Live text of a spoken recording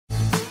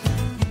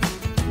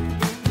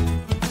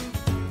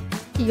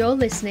You're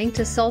listening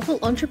to Soulful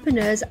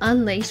Entrepreneurs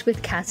Unleashed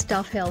with Cass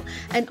Duffhill,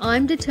 and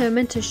I'm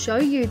determined to show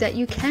you that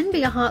you can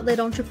be a heart-led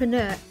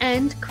entrepreneur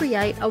and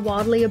create a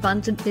wildly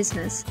abundant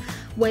business.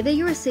 Whether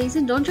you're a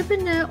seasoned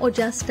entrepreneur or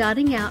just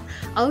starting out,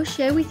 I'll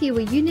share with you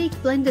a unique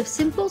blend of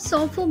simple,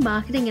 soulful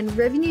marketing and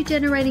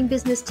revenue-generating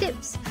business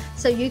tips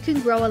so you can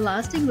grow a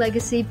lasting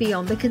legacy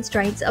beyond the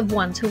constraints of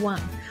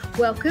one-to-one.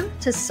 Welcome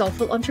to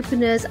Soulful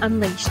Entrepreneurs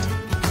Unleashed.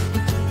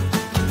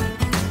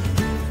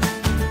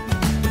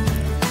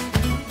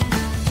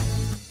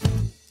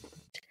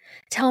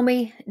 Tell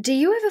me, do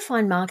you ever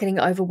find marketing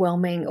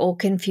overwhelming or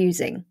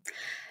confusing?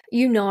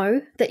 You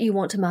know that you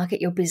want to market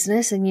your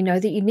business and you know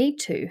that you need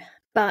to,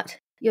 but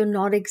you're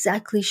not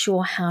exactly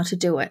sure how to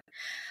do it.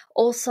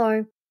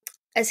 Also,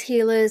 as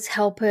healers,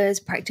 helpers,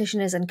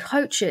 practitioners, and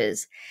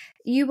coaches,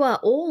 you are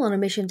all on a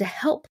mission to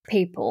help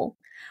people,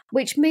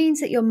 which means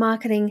that your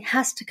marketing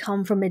has to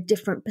come from a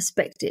different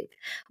perspective,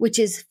 which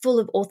is full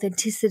of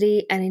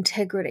authenticity and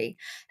integrity.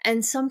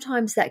 And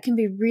sometimes that can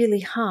be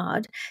really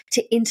hard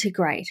to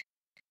integrate.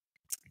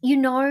 You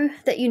know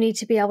that you need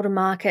to be able to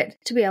market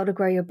to be able to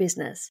grow your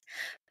business,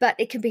 but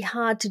it can be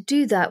hard to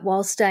do that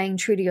while staying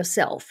true to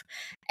yourself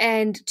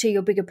and to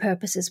your bigger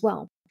purpose as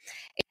well.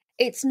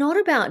 It's not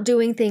about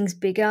doing things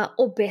bigger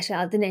or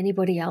better than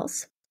anybody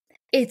else.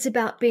 It's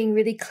about being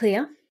really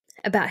clear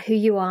about who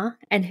you are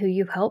and who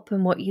you help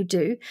and what you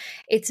do.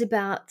 It's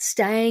about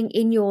staying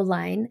in your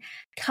lane,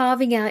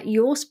 carving out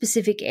your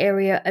specific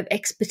area of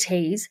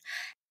expertise,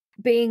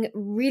 being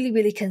really,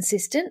 really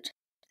consistent,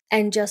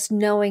 and just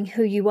knowing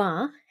who you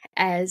are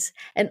as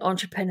an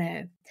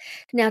entrepreneur.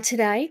 Now,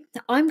 today,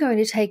 I'm going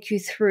to take you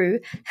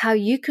through how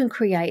you can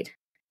create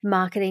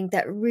marketing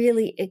that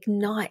really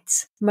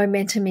ignites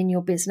momentum in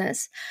your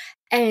business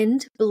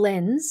and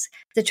blends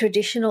the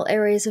traditional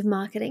areas of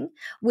marketing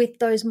with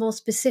those more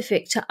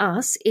specific to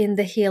us in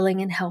the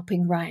healing and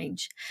helping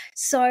range.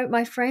 So,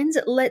 my friends,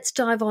 let's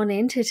dive on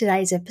into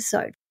today's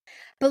episode.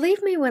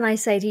 Believe me when I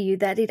say to you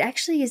that it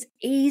actually is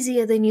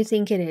easier than you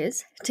think it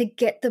is to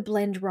get the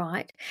blend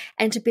right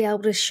and to be able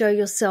to show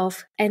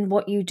yourself and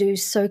what you do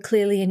so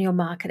clearly in your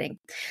marketing.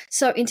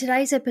 So in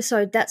today's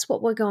episode, that's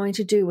what we're going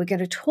to do. We're going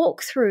to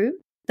talk through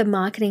the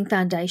marketing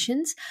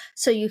foundations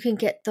so you can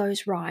get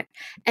those right.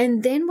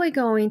 And then we're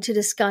going to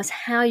discuss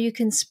how you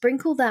can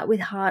sprinkle that with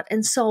heart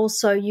and soul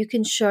so you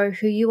can show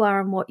who you are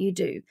and what you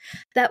do.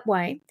 That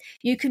way,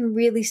 you can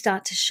really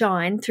start to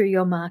shine through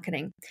your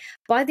marketing.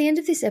 By the end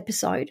of this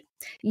episode,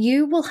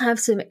 you will have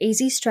some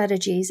easy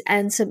strategies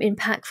and some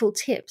impactful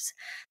tips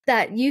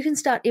that you can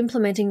start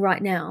implementing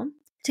right now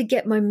to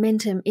get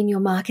momentum in your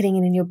marketing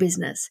and in your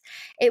business.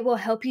 It will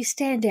help you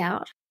stand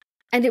out,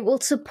 and it will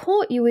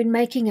support you in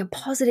making a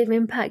positive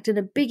impact and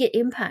a bigger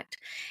impact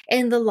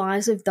in the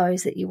lives of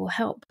those that you will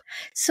help.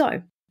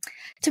 So,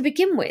 to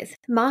begin with,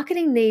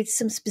 marketing needs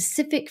some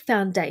specific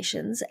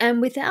foundations,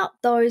 and without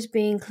those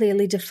being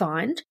clearly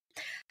defined,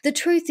 the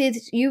truth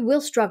is you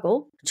will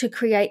struggle to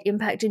create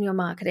impact in your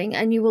marketing,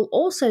 and you will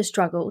also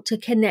struggle to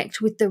connect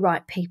with the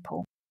right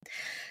people.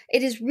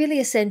 It is really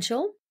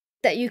essential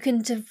that you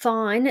can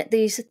define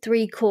these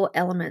three core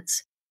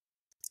elements.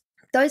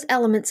 Those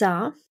elements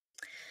are,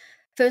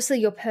 firstly,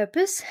 your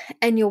purpose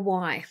and your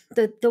why,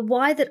 the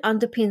why that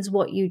underpins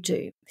what you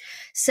do.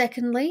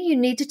 Secondly, you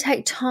need to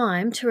take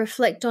time to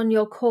reflect on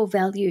your core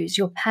values,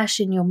 your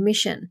passion, your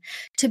mission,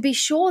 to be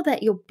sure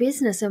that your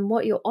business and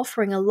what you're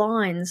offering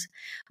aligns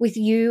with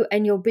you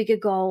and your bigger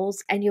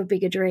goals and your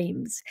bigger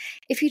dreams.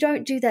 If you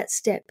don't do that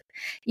step,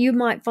 you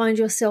might find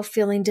yourself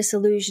feeling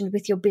disillusioned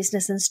with your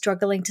business and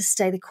struggling to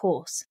stay the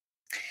course.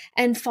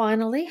 And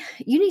finally,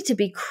 you need to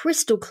be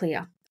crystal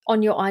clear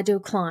on your ideal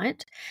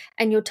client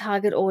and your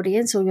target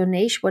audience or your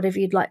niche, whatever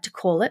you'd like to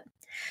call it,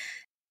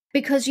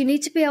 because you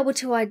need to be able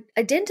to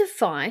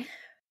identify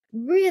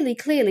really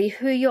clearly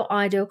who your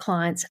ideal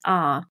clients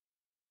are.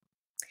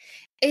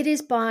 It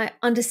is by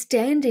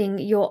understanding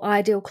your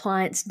ideal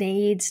client's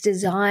needs,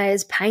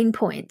 desires, pain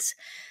points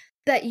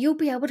that you'll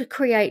be able to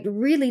create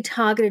really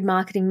targeted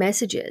marketing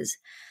messages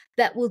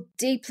that will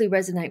deeply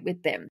resonate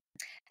with them.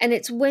 And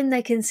it's when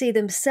they can see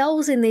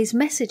themselves in these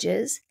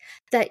messages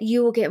that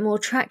you will get more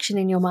traction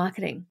in your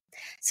marketing.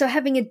 So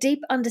having a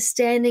deep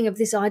understanding of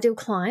this ideal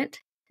client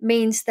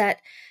means that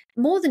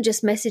more than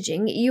just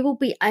messaging, you will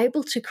be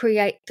able to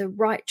create the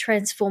right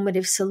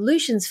transformative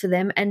solutions for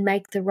them and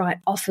make the right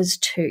offers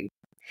too.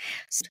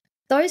 So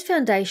those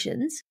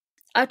foundations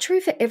are true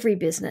for every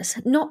business,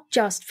 not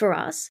just for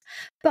us,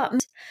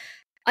 but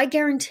I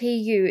guarantee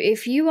you,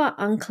 if you are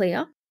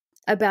unclear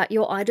about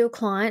your ideal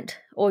client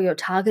or your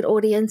target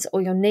audience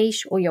or your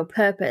niche or your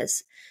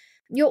purpose,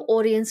 your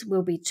audience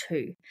will be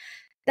too.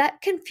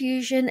 That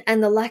confusion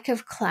and the lack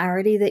of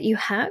clarity that you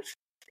have,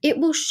 it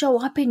will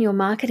show up in your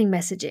marketing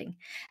messaging,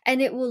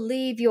 and it will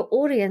leave your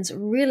audience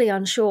really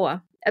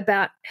unsure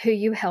about who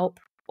you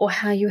help or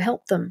how you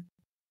help them.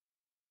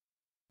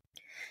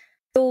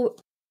 So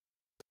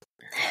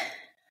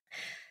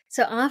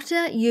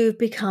after you've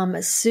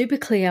become super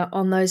clear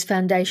on those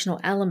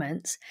foundational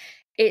elements,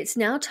 it's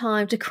now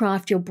time to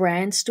craft your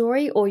brand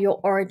story or your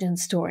origin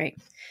story.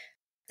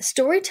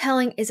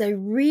 Storytelling is a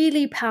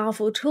really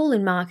powerful tool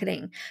in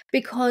marketing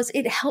because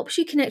it helps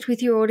you connect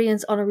with your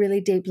audience on a really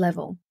deep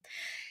level.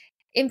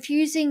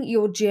 Infusing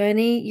your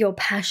journey, your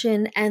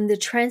passion, and the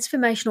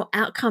transformational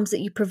outcomes that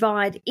you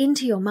provide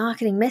into your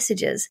marketing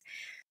messages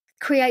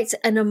creates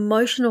an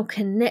emotional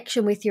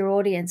connection with your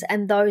audience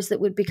and those that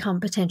would become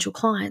potential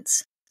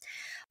clients.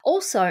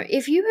 Also,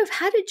 if you have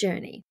had a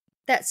journey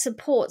that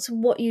supports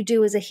what you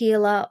do as a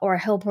healer or a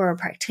helper or a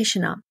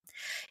practitioner,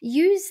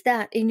 use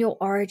that in your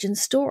origin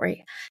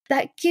story.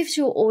 That gives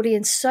your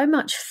audience so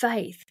much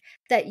faith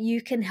that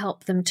you can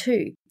help them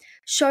too.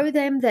 Show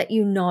them that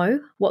you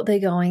know what they're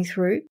going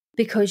through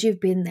because you've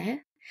been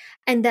there,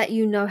 and that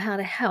you know how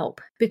to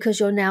help because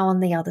you're now on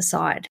the other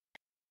side.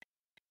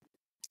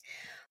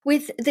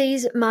 With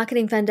these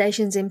marketing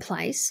foundations in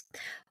place,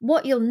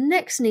 what you'll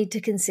next need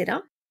to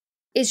consider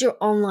is your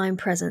online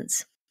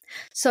presence.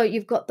 So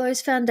you've got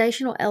those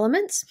foundational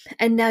elements,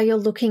 and now you're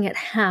looking at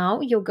how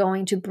you're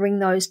going to bring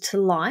those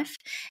to life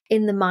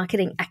in the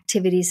marketing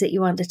activities that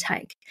you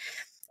undertake.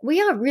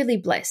 We are really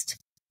blessed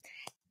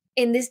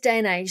in this day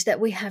and age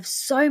that we have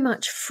so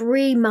much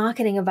free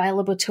marketing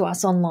available to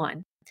us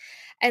online.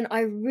 And I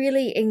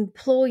really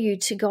implore you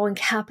to go and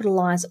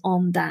capitalize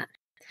on that.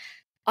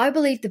 I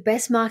believe the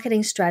best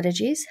marketing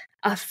strategies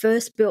are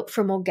first built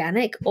from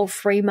organic or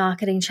free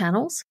marketing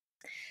channels.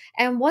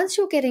 And once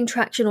you're getting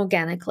traction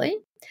organically,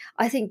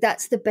 I think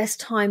that's the best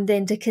time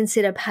then to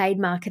consider paid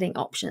marketing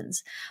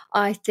options.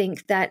 I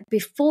think that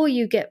before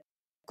you get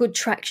good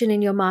traction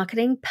in your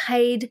marketing,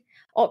 paid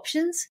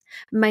options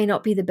may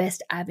not be the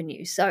best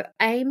avenue. So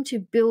aim to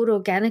build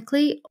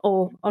organically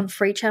or on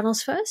free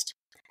channels first,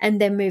 and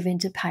then move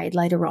into paid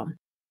later on.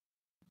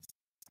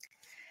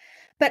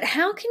 But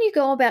how can you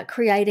go about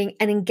creating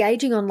an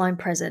engaging online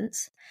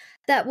presence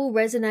that will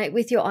resonate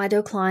with your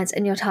ideal clients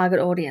and your target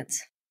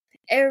audience?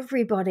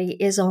 Everybody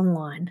is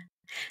online.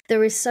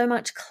 There is so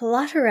much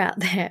clutter out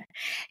there.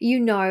 You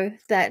know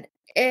that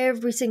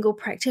every single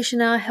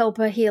practitioner,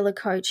 helper, healer,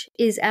 coach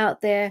is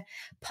out there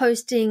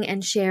posting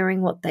and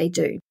sharing what they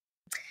do.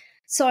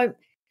 So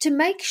to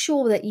make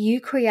sure that you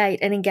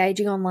create an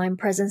engaging online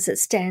presence that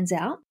stands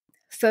out,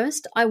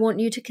 first, I want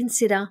you to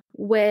consider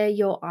where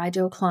your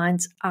ideal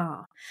clients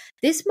are.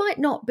 This might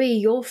not be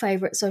your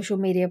favorite social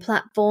media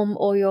platform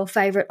or your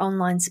favorite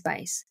online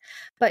space,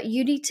 but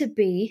you need to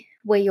be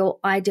where your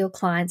ideal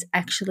clients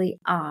actually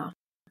are.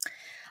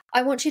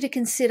 I want you to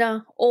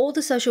consider all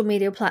the social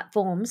media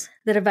platforms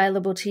that are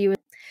available to you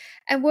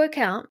and work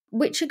out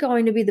which are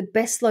going to be the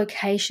best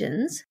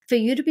locations for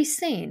you to be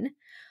seen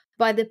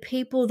by the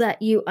people that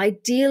you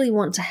ideally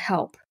want to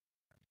help.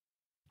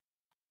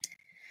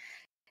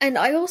 And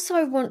I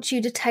also want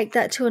you to take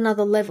that to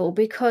another level,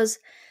 because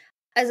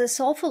as a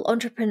soulful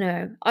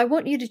entrepreneur, I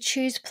want you to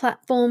choose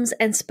platforms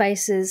and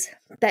spaces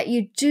that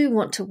you do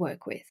want to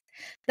work with.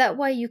 That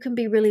way you can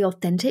be really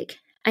authentic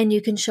and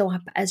you can show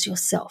up as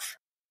yourself.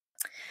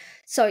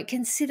 So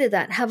consider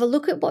that. Have a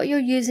look at what you're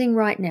using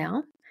right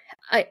now.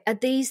 Are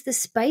these the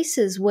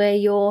spaces where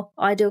your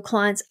ideal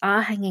clients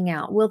are hanging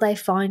out? Will they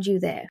find you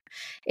there?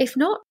 If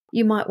not,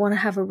 you might want to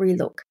have a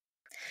relook.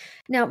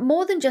 Now,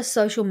 more than just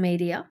social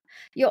media,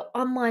 your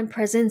online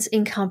presence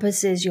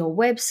encompasses your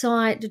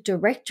website,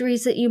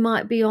 directories that you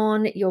might be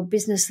on, your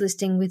business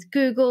listing with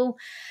Google,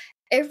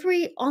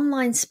 every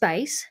online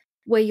space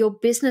where your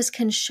business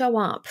can show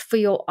up for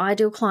your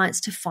ideal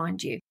clients to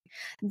find you.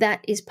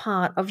 That is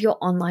part of your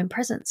online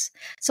presence.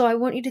 So I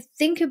want you to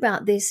think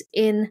about this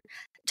in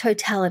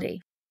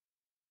totality.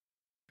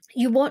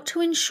 You want to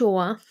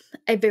ensure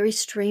a very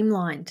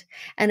streamlined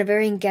and a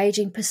very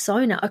engaging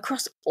persona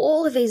across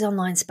all of these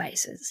online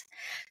spaces.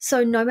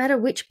 So no matter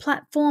which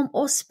platform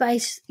or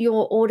space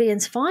your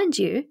audience finds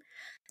you,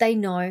 they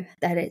know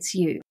that it's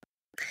you.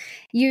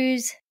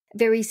 Use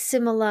very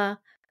similar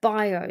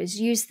bios,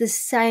 use the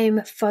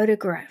same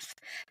photograph.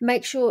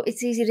 Make sure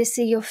it's easy to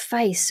see your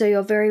face so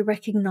you're very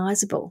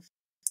recognizable.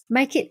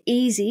 Make it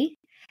easy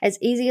as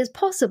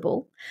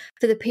possible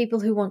for the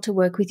people who want to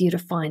work with you to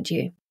find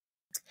you.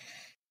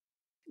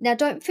 Now,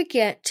 don't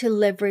forget to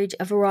leverage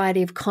a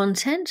variety of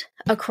content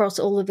across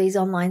all of these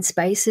online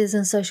spaces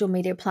and social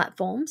media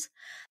platforms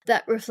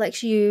that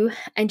reflects you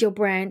and your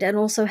brand and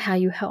also how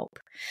you help.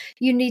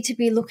 You need to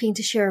be looking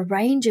to share a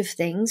range of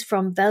things,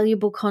 from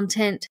valuable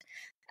content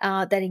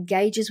that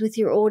engages with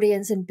your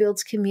audience and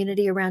builds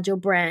community around your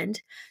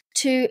brand,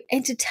 to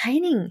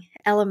entertaining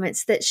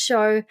elements that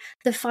show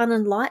the fun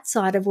and light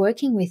side of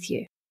working with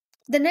you.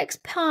 The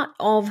next part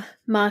of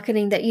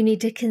marketing that you need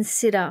to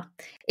consider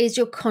is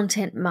your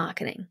content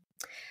marketing.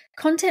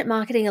 Content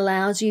marketing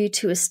allows you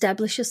to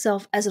establish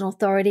yourself as an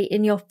authority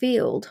in your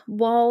field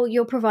while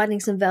you're providing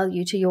some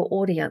value to your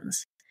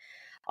audience.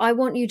 I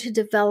want you to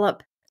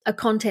develop a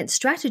content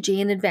strategy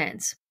in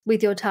advance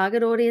with your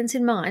target audience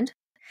in mind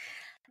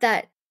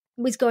that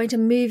is going to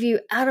move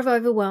you out of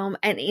overwhelm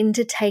and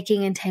into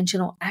taking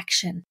intentional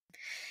action.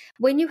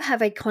 When you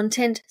have a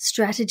content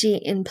strategy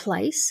in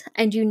place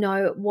and you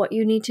know what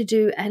you need to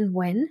do and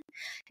when,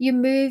 you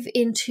move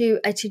into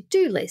a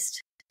to-do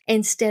list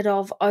instead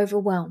of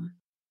overwhelm.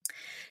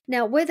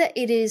 Now, whether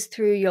it is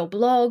through your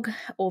blog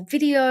or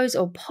videos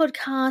or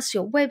podcasts,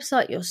 your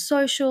website, your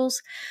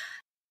socials,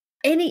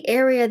 any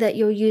area that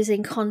you're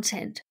using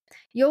content,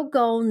 your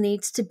goal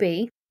needs to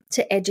be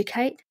to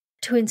educate,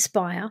 to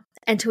inspire,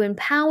 and to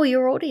empower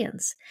your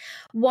audience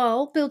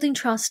while building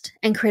trust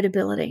and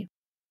credibility.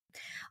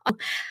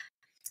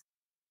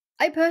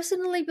 I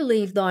personally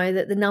believe, though,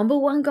 that the number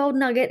one gold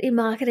nugget in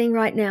marketing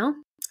right now,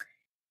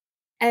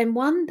 and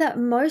one that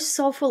most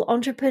soulful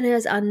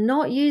entrepreneurs are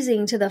not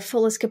using to the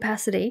fullest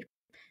capacity,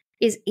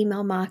 is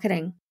email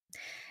marketing.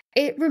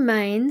 It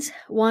remains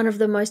one of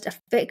the most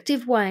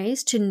effective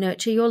ways to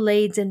nurture your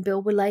leads and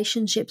build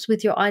relationships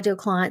with your ideal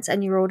clients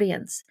and your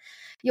audience.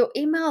 Your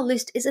email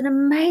list is an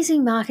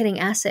amazing marketing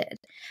asset,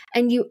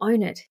 and you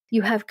own it.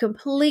 You have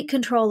complete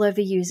control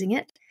over using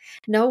it.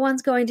 No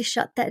one's going to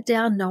shut that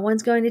down. No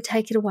one's going to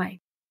take it away.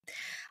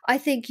 I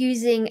think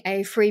using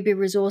a freebie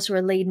resource or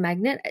a lead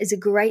magnet is a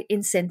great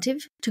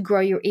incentive to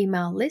grow your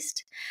email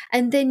list.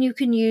 And then you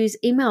can use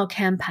email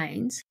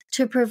campaigns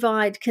to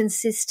provide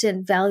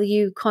consistent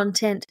value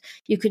content.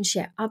 You can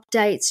share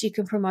updates. You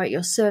can promote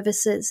your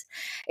services.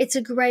 It's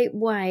a great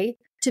way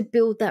to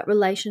build that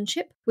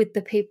relationship with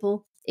the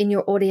people in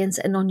your audience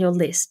and on your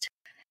list.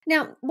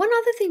 Now, one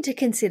other thing to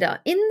consider,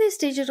 in this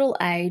digital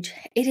age,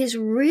 it is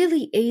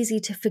really easy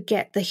to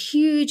forget the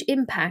huge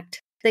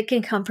impact that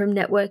can come from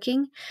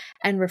networking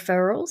and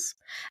referrals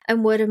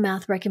and word of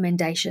mouth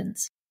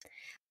recommendations.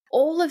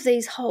 All of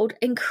these hold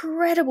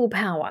incredible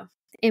power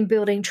in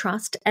building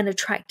trust and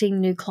attracting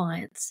new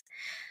clients.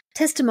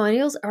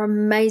 Testimonials are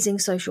amazing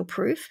social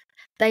proof.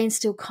 They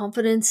instill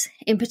confidence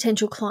in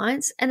potential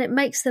clients, and it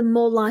makes them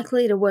more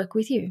likely to work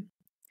with you.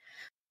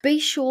 Be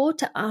sure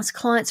to ask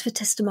clients for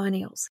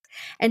testimonials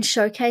and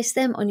showcase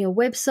them on your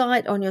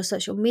website, on your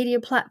social media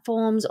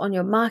platforms, on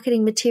your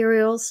marketing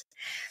materials.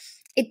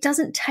 It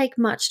doesn't take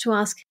much to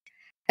ask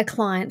a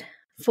client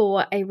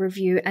for a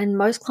review, and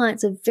most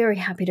clients are very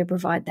happy to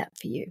provide that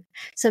for you.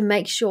 So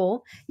make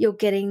sure you're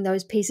getting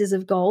those pieces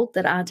of gold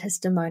that are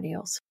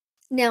testimonials.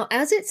 Now,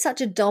 as it's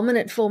such a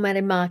dominant format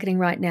in marketing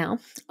right now,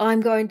 I'm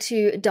going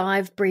to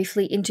dive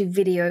briefly into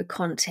video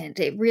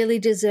content. It really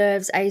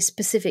deserves a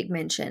specific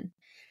mention.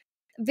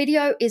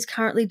 Video is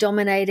currently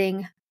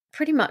dominating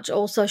pretty much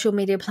all social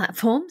media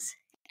platforms,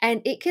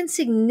 and it can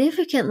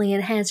significantly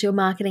enhance your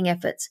marketing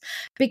efforts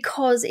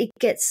because it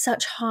gets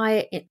such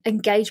high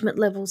engagement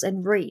levels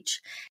and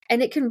reach,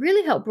 and it can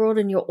really help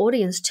broaden your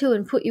audience too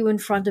and put you in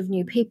front of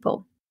new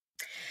people.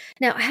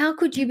 Now, how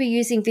could you be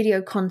using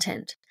video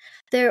content?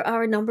 There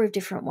are a number of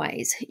different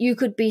ways. You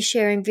could be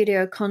sharing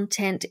video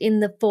content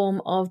in the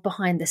form of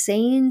behind the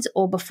scenes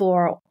or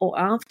before or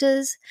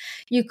afters.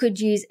 You could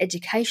use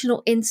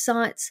educational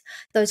insights.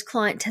 Those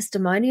client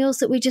testimonials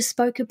that we just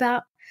spoke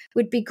about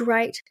would be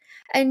great.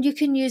 And you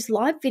can use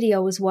live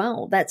video as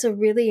well. That's a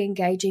really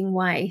engaging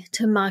way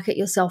to market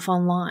yourself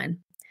online.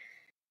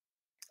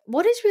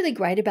 What is really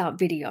great about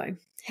video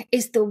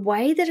is the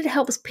way that it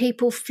helps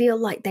people feel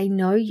like they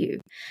know you.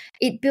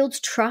 It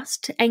builds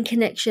trust and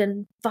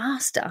connection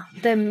faster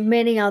than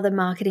many other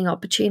marketing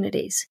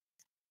opportunities.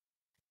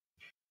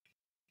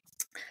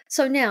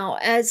 So now,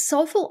 as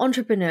soulful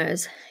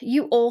entrepreneurs,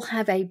 you all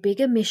have a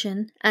bigger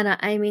mission and are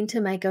aiming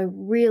to make a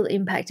real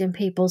impact in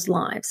people's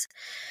lives.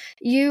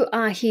 You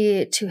are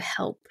here to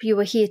help. You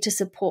are here to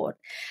support.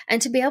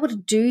 And to be able to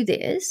do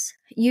this,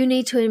 you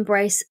need to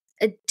embrace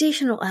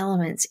additional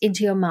elements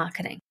into your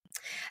marketing.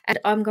 And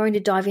I'm going to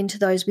dive into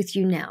those with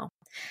you now.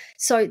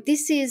 So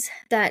this is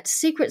that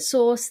secret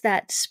sauce,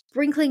 that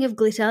sprinkling of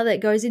glitter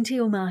that goes into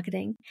your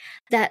marketing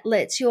that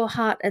lets your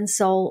heart and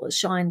soul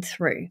shine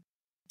through.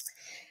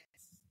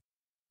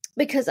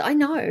 Because I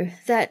know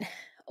that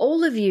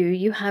all of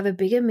you have a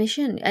bigger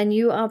mission and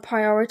you are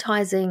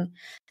prioritizing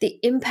the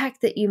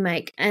impact that you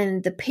make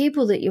and the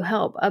people that you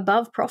help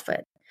above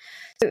profit.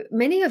 So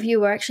many of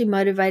you are actually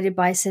motivated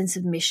by a sense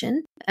of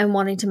mission and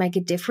wanting to make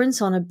a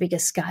difference on a bigger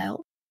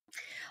scale.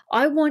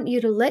 I want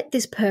you to let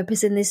this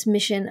purpose and this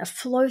mission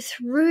flow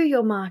through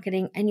your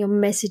marketing and your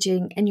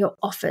messaging and your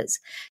offers.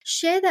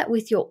 Share that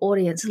with your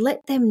audience.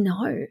 Let them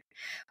know.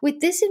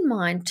 With this in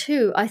mind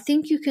too, I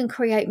think you can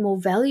create more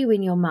value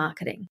in your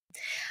marketing.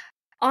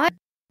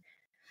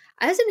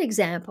 As an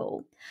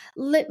example,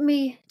 let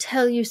me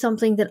tell you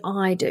something that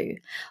I do.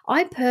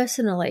 I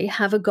personally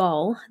have a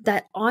goal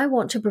that I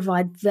want to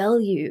provide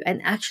value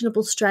and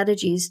actionable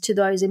strategies to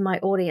those in my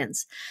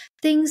audience,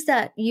 things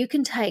that you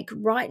can take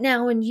right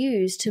now and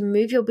use to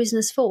move your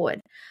business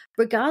forward,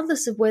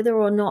 regardless of whether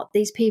or not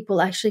these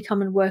people actually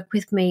come and work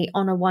with me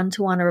on a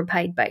one-to-one or a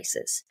paid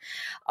basis.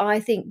 I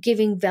think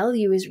giving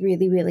value is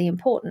really, really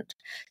important.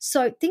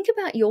 So think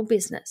about your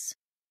business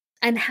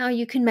and how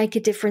you can make a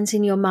difference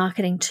in your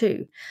marketing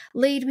too.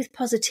 Lead with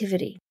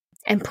positivity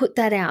and put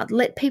that out.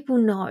 Let people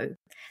know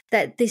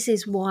that this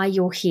is why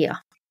you're here.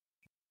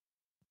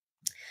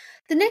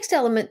 The next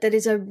element that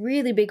is a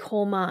really big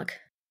hallmark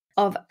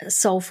of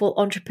soulful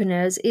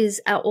entrepreneurs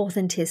is our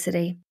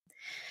authenticity.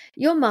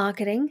 Your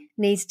marketing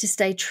needs to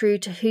stay true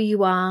to who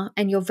you are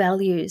and your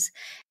values,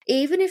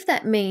 even if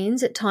that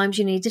means at times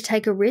you need to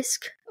take a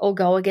risk or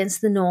go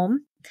against the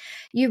norm.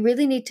 You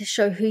really need to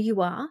show who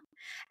you are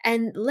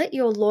and let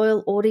your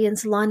loyal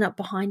audience line up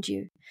behind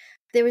you.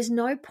 There is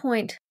no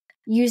point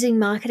using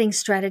marketing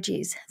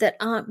strategies that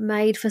aren't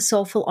made for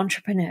soulful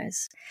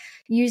entrepreneurs.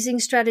 Using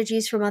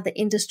strategies from other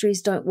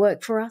industries don't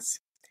work for us,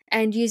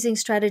 and using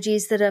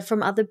strategies that are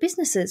from other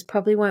businesses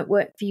probably won't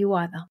work for you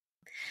either.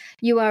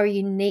 You are a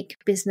unique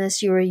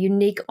business, you're a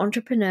unique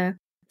entrepreneur,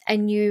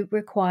 and you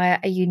require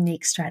a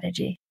unique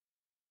strategy.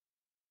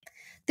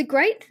 The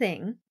great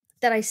thing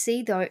that I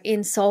see, though,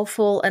 in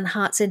soulful and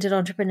heart-centered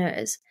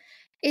entrepreneurs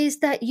is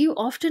that you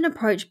often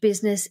approach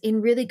business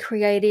in really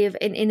creative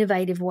and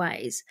innovative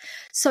ways.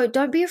 So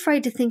don't be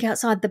afraid to think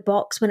outside the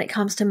box when it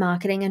comes to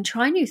marketing and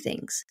try new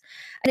things.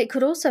 And it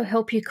could also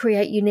help you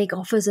create unique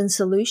offers and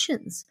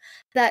solutions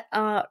that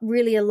are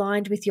really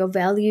aligned with your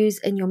values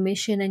and your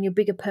mission and your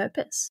bigger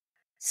purpose.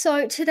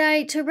 So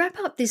today, to wrap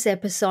up this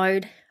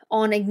episode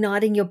on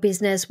igniting your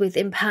business with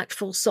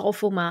impactful,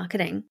 soulful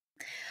marketing,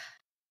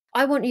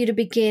 I want you to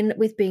begin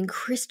with being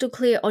crystal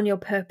clear on your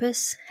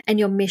purpose and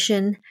your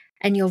mission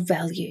and your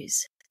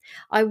values.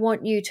 I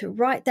want you to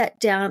write that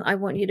down. I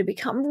want you to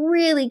become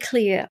really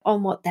clear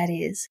on what that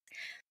is.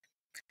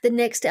 The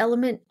next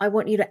element I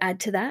want you to add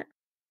to that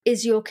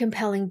is your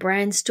compelling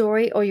brand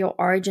story or your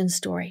origin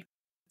story.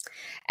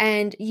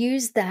 And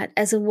use that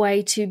as a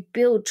way to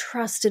build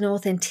trust and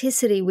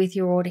authenticity with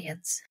your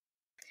audience.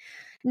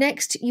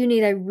 Next, you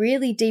need a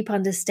really deep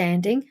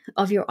understanding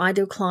of your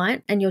ideal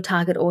client and your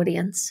target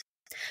audience.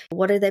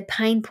 What are their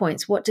pain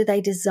points? What do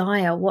they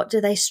desire? What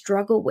do they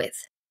struggle with?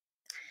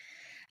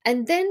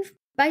 And then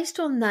based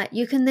on that,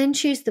 you can then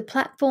choose the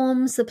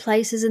platforms, the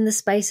places, and the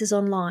spaces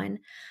online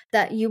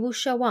that you will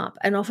show up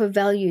and offer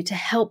value to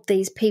help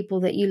these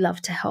people that you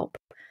love to help.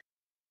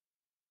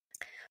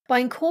 By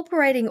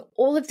incorporating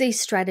all of these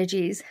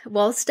strategies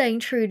while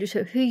staying true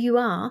to who you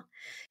are,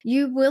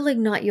 you will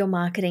ignite your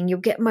marketing, you'll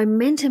get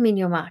momentum in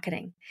your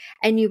marketing,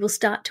 and you will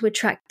start to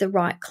attract the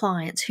right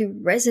clients who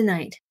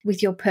resonate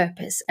with your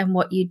purpose and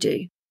what you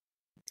do.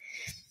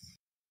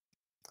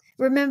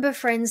 Remember,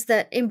 friends,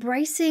 that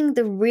embracing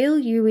the real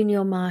you in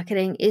your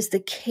marketing is the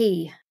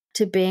key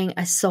to being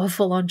a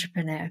soulful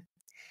entrepreneur.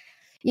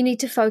 You need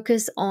to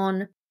focus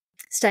on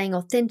staying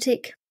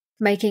authentic,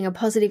 making a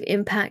positive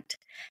impact,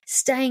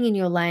 staying in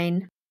your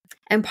lane,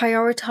 and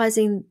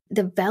prioritizing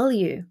the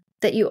value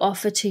that you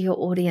offer to your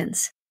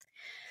audience.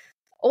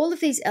 All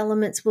of these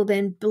elements will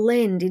then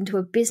blend into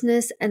a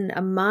business and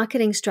a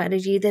marketing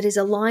strategy that is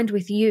aligned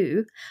with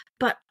you,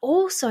 but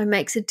also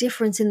makes a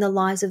difference in the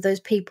lives of those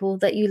people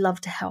that you love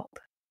to help.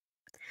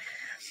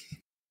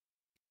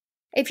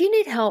 If you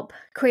need help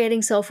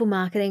creating soulful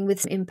marketing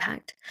with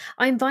impact,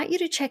 I invite you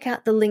to check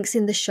out the links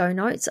in the show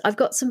notes. I've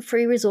got some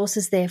free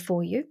resources there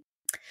for you.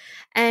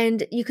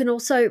 And you can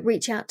also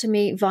reach out to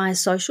me via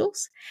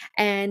socials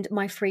and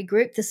my free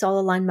group, the Soul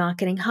Aligned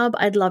Marketing Hub.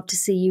 I'd love to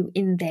see you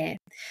in there.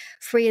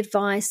 Free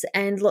advice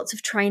and lots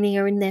of training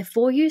are in there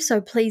for you, so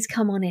please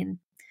come on in.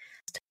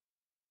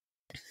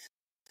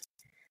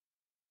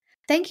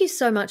 Thank you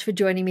so much for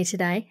joining me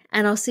today,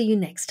 and I'll see you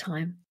next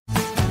time.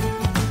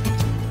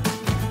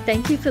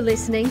 Thank you for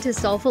listening to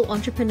Soulful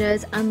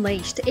Entrepreneurs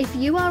Unleashed. If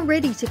you are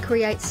ready to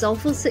create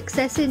soulful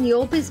success in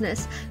your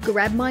business,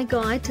 grab my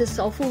guide to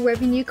soulful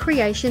revenue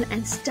creation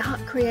and start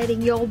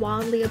creating your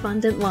wildly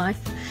abundant life.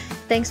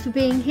 Thanks for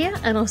being here,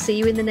 and I'll see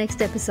you in the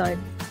next episode.